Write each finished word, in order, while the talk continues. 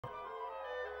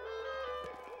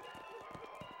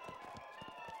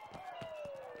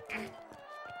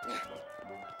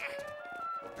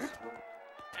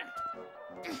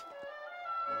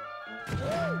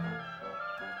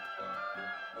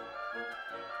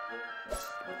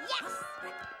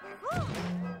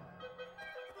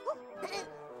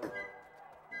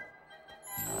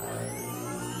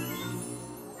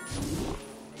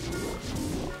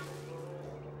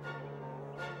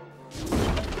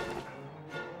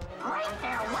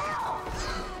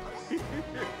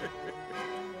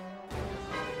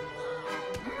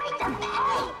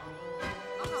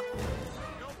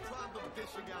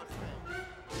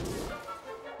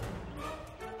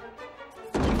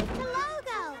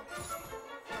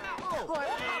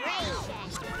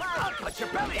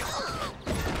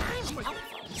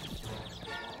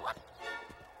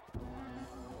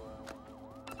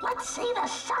Let's see the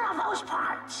sum of those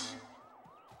parts.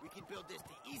 We can build this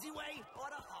the easy way or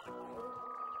the hard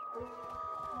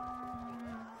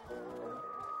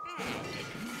way.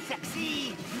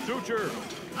 Sexy! Suture!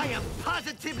 I am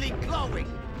positively glowing!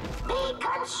 Be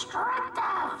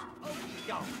constructive! Okay,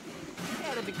 go.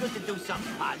 Yeah, it'd be good to do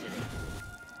something positive.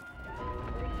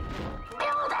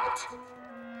 Build it!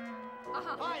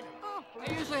 Fine. Oh,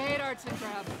 I usually hate arts and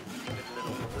crafts. A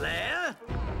little flair.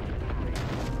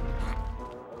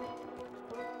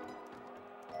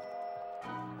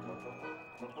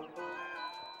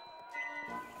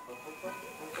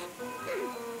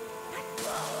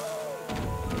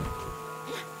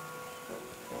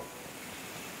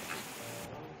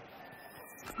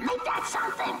 Make that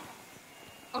something!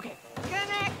 Okay.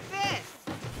 Connect this!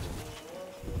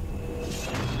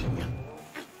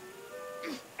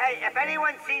 Hey, if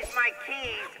anyone sees my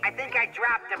keys, I think I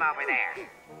dropped them over there.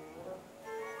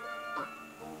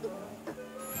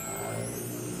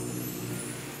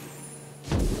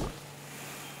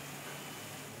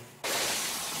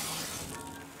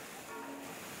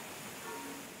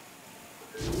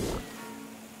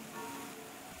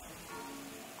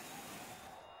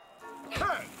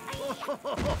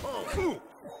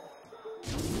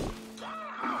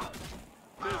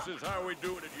 This is how we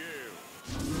do it at Yale.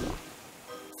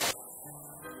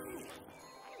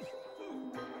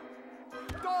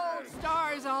 Gold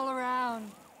stars all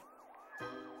around.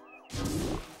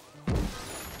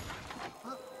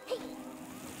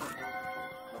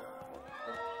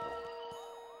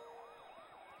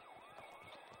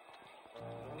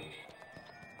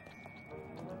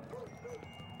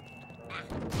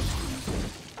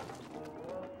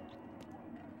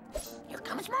 Here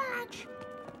comes Marge.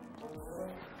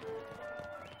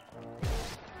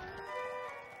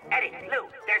 Eddie, Lou,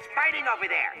 there's fighting over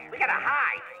there. We gotta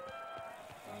hide.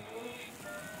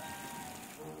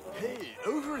 Hey,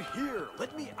 over here,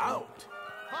 let me out.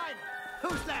 Fine.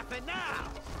 Who's laughing now?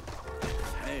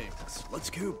 Thanks. Let's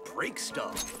go break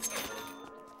stuff.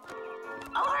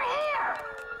 Over here!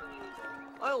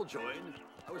 I'll join.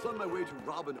 I was on my way to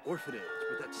rob an orphanage,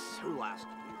 but that's so last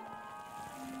year.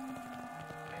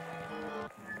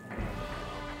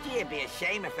 Gee, it'd be a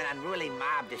shame if an unruly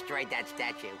mob destroyed that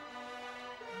statue.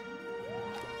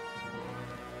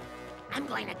 I'm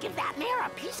going to give that mayor a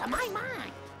piece of my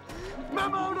mind.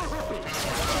 Memo to hippie!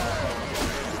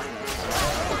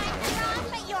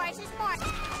 But yours is more.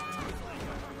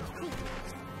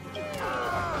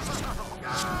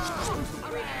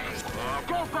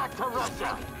 Go back to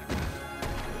Russia!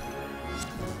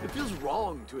 It feels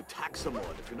wrong to attack someone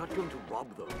if you're not going to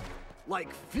rob them.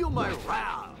 Like, feel my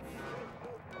wrath!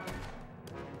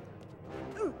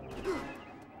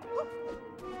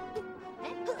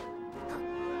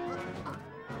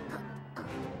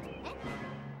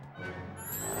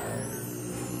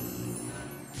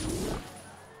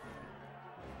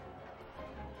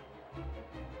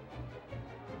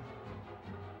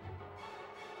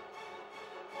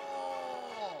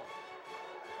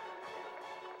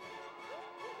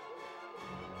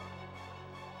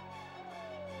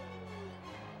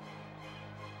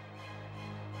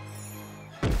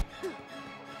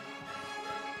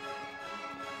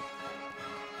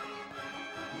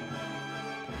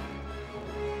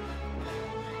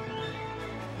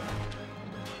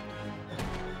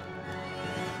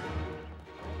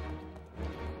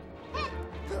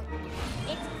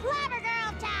 It's Clever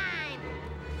Girl time!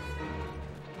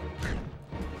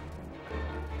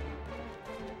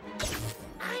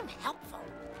 I'm helpful.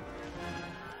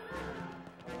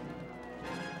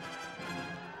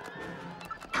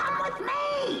 Come with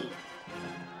me!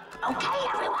 Okay,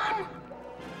 everyone?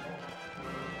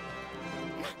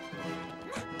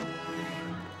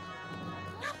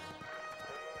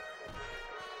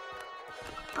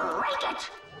 Break it!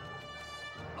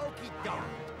 Okie doke.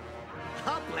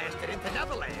 I'll play blasted into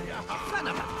Neverland. Son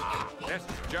of a... This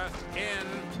just in.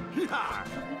 Yar!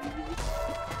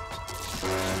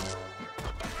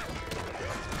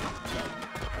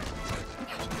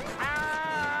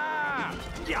 Ah!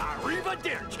 Yar,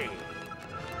 arrivederci!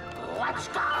 Let's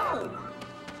go!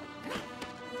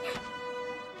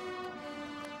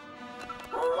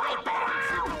 Wipe it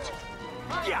out!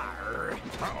 Yar!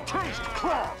 Taste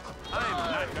crop!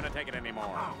 I'm not gonna take it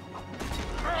anymore.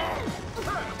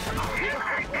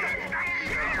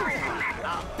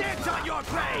 I'll dance on your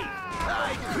grave!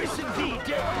 I christen thee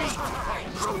dead meat!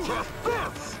 Protest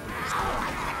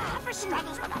Never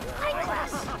struggles with a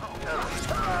fightless.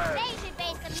 They should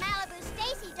base the Malibu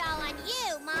Stacy doll on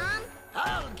you, Mom.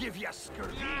 I'll give you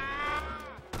scurvy!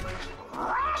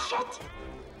 Crash it!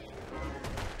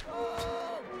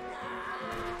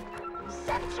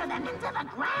 Censor them into the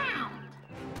ground!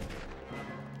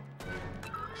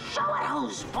 Show it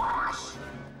who's boss!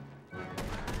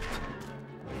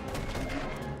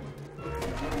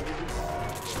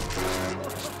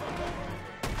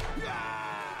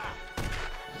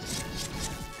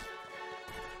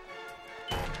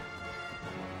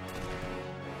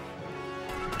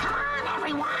 Come on,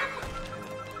 everyone!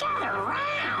 Gather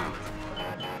around!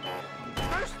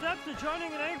 First step to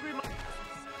joining an angry mob.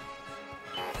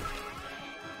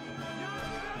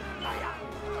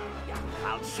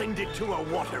 I'll send it to a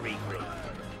watery grave.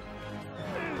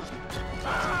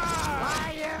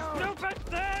 Stupid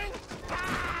thing!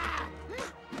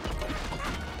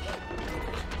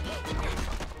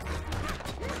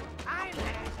 I'm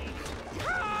happy.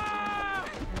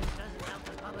 Doesn't help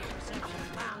the public perception of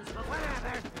clowns, but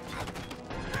whatever.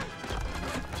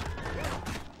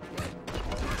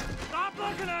 Stop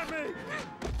looking at me!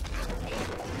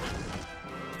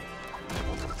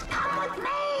 Come with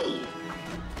me!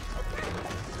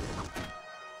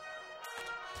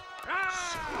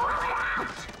 Screw it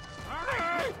out!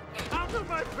 Alright! I'll do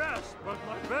my best, but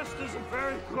my best isn't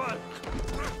very good.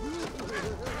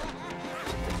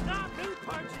 It's not me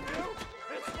punching you,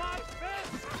 it's my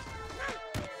fist!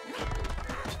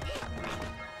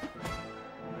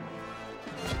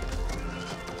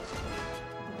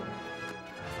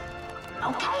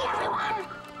 Okay, everyone.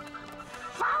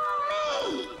 Follow me.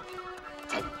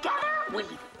 Together we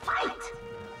fight.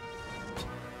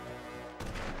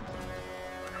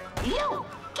 You,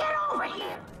 get over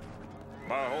here.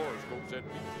 My horoscope said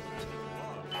me.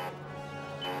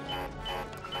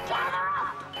 Gather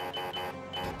up.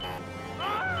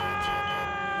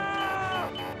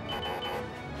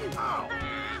 Oh!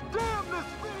 Damn this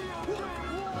video game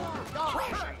war!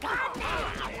 Where's your gun now?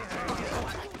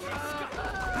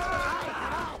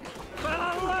 For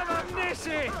the love of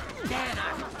Missy!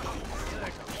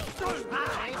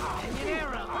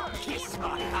 Kiss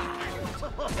my ass!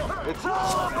 It's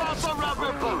all about the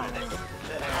rubber bullet!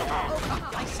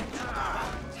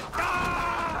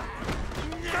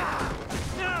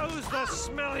 Now's the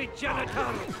smelly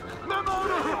genital! Memo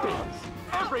to hippies!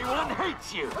 Everyone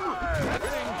hates you!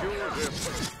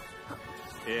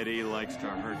 Eddie likes to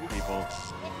hurt people.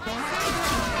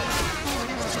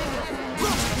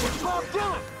 Bob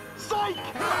Dylan! Psych!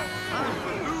 I'm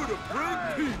the mood to bring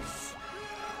peace!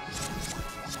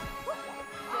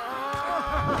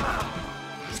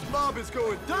 This mob is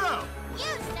going down! You,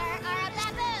 sir, are a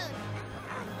baboon.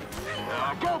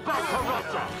 Go back to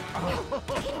Russia!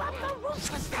 Keep up the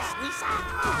ruthlessness, Lisa.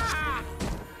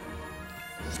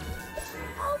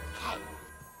 Okay.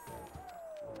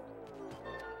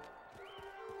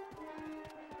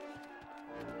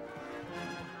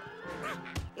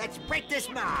 Let's break this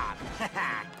mob!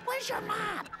 Where's your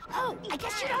mob? Oh, I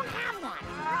guess you don't have one.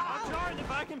 I'll join if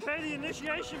I can pay the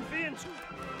initiation fee and...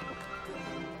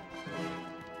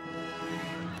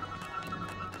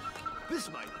 This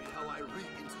might be how I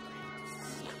reintegrate.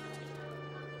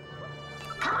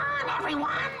 Come on,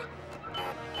 everyone.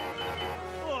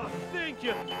 Oh, thank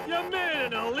you. You made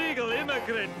an illegal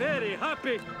immigrant very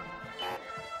happy.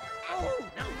 Oh,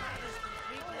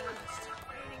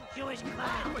 Jewish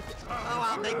clown! Oh,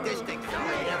 I'll make this thing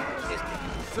creative.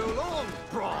 So long,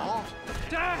 bra!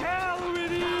 To hell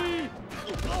with you!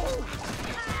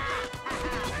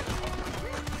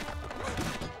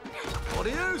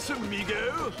 Adios,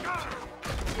 amigo!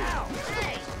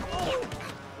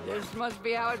 This must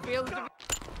be how it feels to be.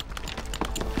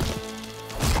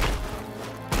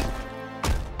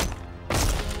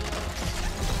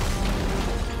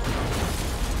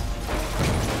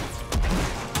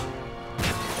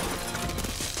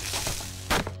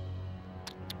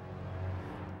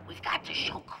 we've got to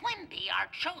show Quimby our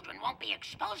children won't be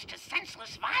exposed to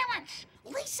senseless violence.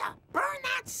 Lisa, burn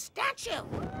that statue.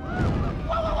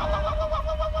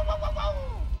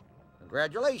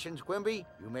 Congratulations, Quimby.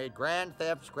 You made Grand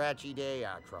Theft Scratchy Day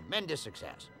a tremendous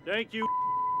success. Thank you.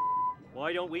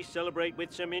 Why don't we celebrate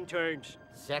with some interns?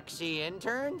 Sexy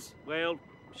interns? Well,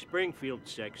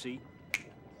 Springfield's sexy.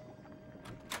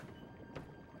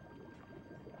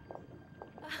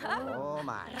 Oh,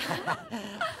 my.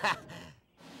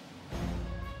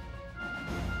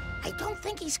 I don't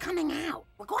think he's coming out.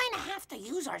 We're going to have to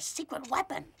use our secret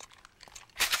weapon.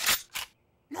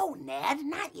 No, Ned,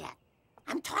 not yet.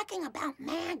 I'm talking about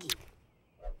Maggie.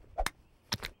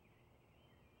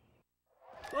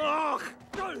 Ugh!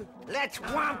 Let's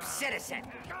whomp Citizen!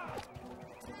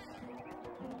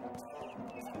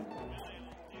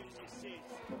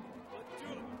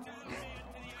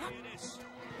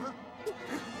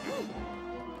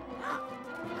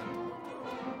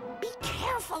 Be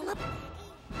careful, look.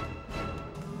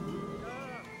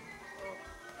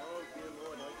 Oh, dear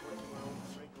Lord, I put you my own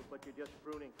sprinkle, but you're just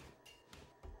pruning.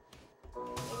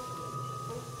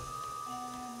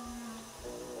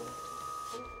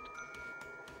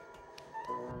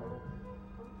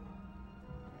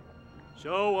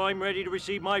 So, I'm ready to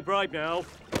receive my bribe now.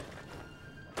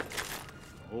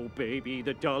 Oh, baby,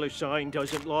 the dollar sign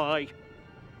doesn't lie.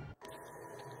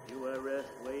 You are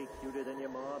way cuter than your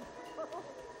mom.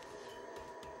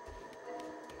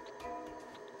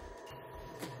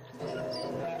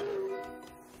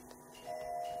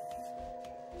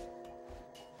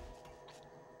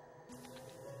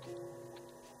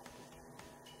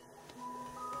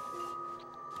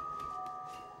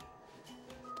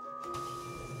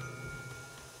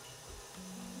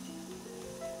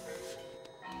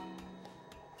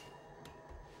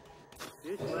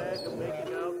 This lack of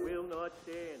making out will not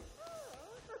stand.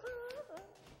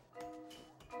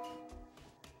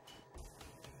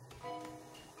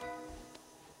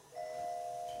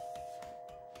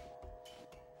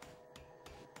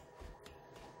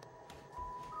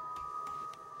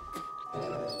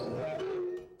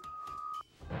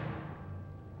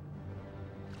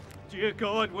 Dear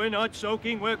God, we're not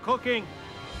soaking, we're cooking.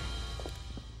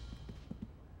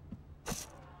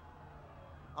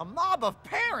 A mob of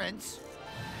parents?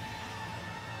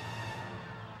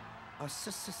 A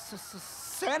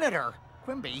senator?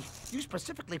 Quimby, you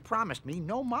specifically promised me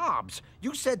no mobs.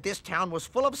 You said this town was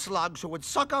full of slugs who would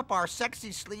suck up our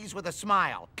sexy sleaze with a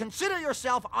smile. Consider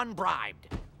yourself unbribed.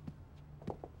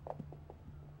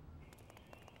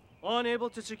 Unable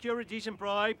to secure a decent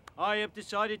bribe, I have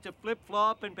decided to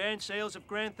flip-flop and ban sales of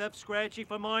Grand Theft Scratchy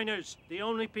for minors, the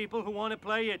only people who want to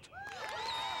play it.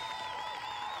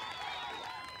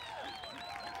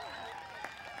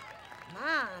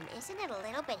 Mom, isn't it a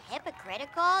little bit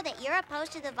hypocritical that you're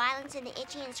opposed to the violence in the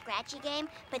Itchy and Scratchy game,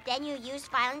 but then you use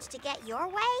violence to get your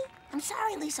way? I'm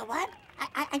sorry, Lisa, what?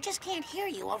 I just can't hear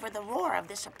you over the roar of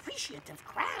this appreciative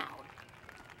crowd.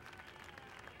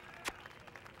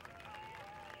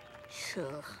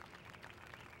 Ugh.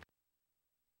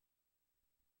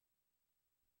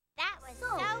 That was so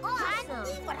awesome.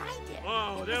 Believe what I did.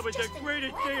 Oh, that was the just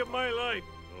greatest day of my life.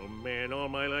 Oh, man, all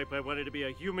my life I wanted to be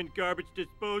a human garbage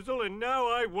disposal, and now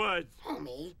I was.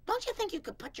 Homie, don't you think you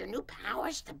could put your new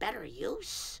powers to better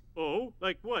use? Oh,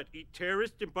 like what? Eat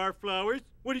terrorists and bar flowers?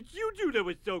 What did you do that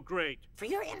was so great? For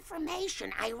your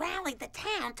information, I rallied the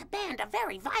town to ban a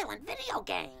very violent video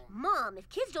game. Mom, if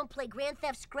kids don't play Grand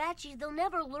Theft Scratchy, they'll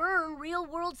never learn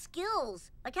real-world skills,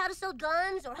 like how to sell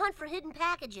guns or hunt for hidden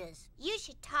packages. You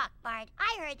should talk, Bart.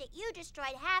 I heard that you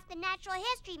destroyed half the Natural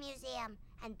History Museum,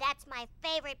 and that's my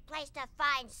favorite place to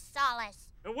find solace.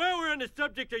 And while we're on the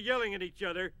subject of yelling at each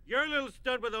other, your little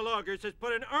stunt with the loggers has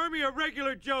put an army of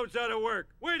regular Joes out of work.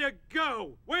 Way to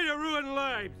go! Way to ruin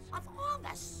lives! Of all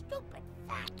the stupid,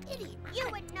 fat idiots. You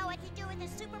wouldn't know what to do with a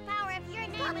superpower if your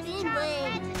name Stop was being Charles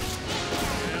lame. Francis.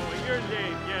 Well, you're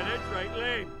lame. Yeah, that's right,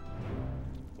 lame.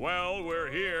 Well, we're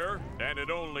here, and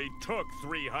it only took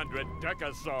 300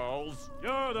 decasols.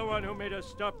 You're the one who made us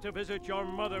stop to visit your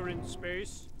mother in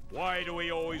space. Why do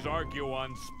we always argue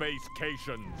on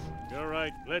spacecations? You're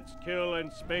right. Let's kill and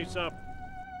space up.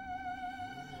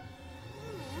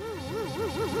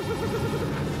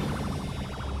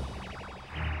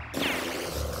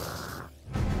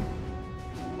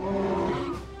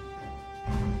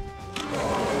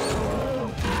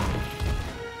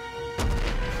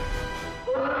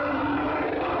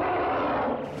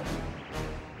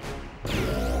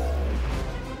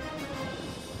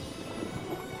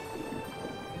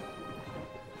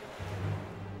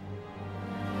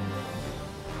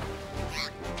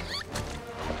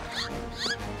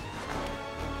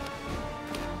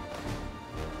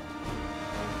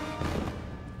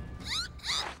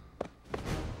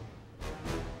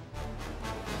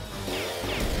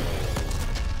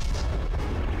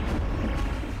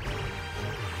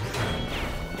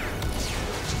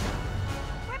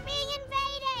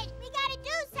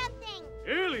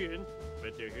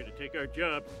 take our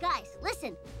jobs. Guys,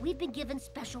 listen. We've been given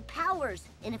special powers.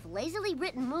 And if lazily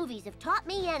written movies have taught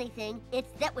me anything,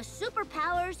 it's that with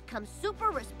superpowers come super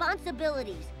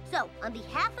responsibilities. So, on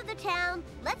behalf of the town,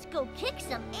 let's go kick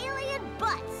some alien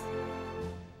butts.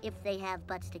 If they have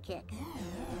butts to kick.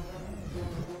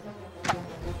 Ow!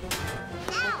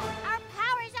 Our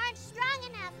powers aren't strong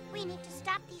enough. We need to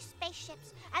stop these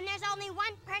spaceships. And there's only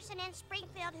one person in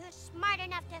Springfield who's smart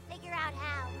enough to figure out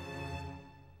how.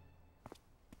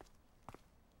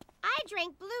 I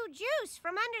drank blue juice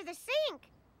from under the sink.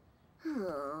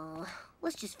 Oh,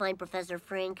 let's just find Professor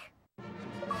Frink.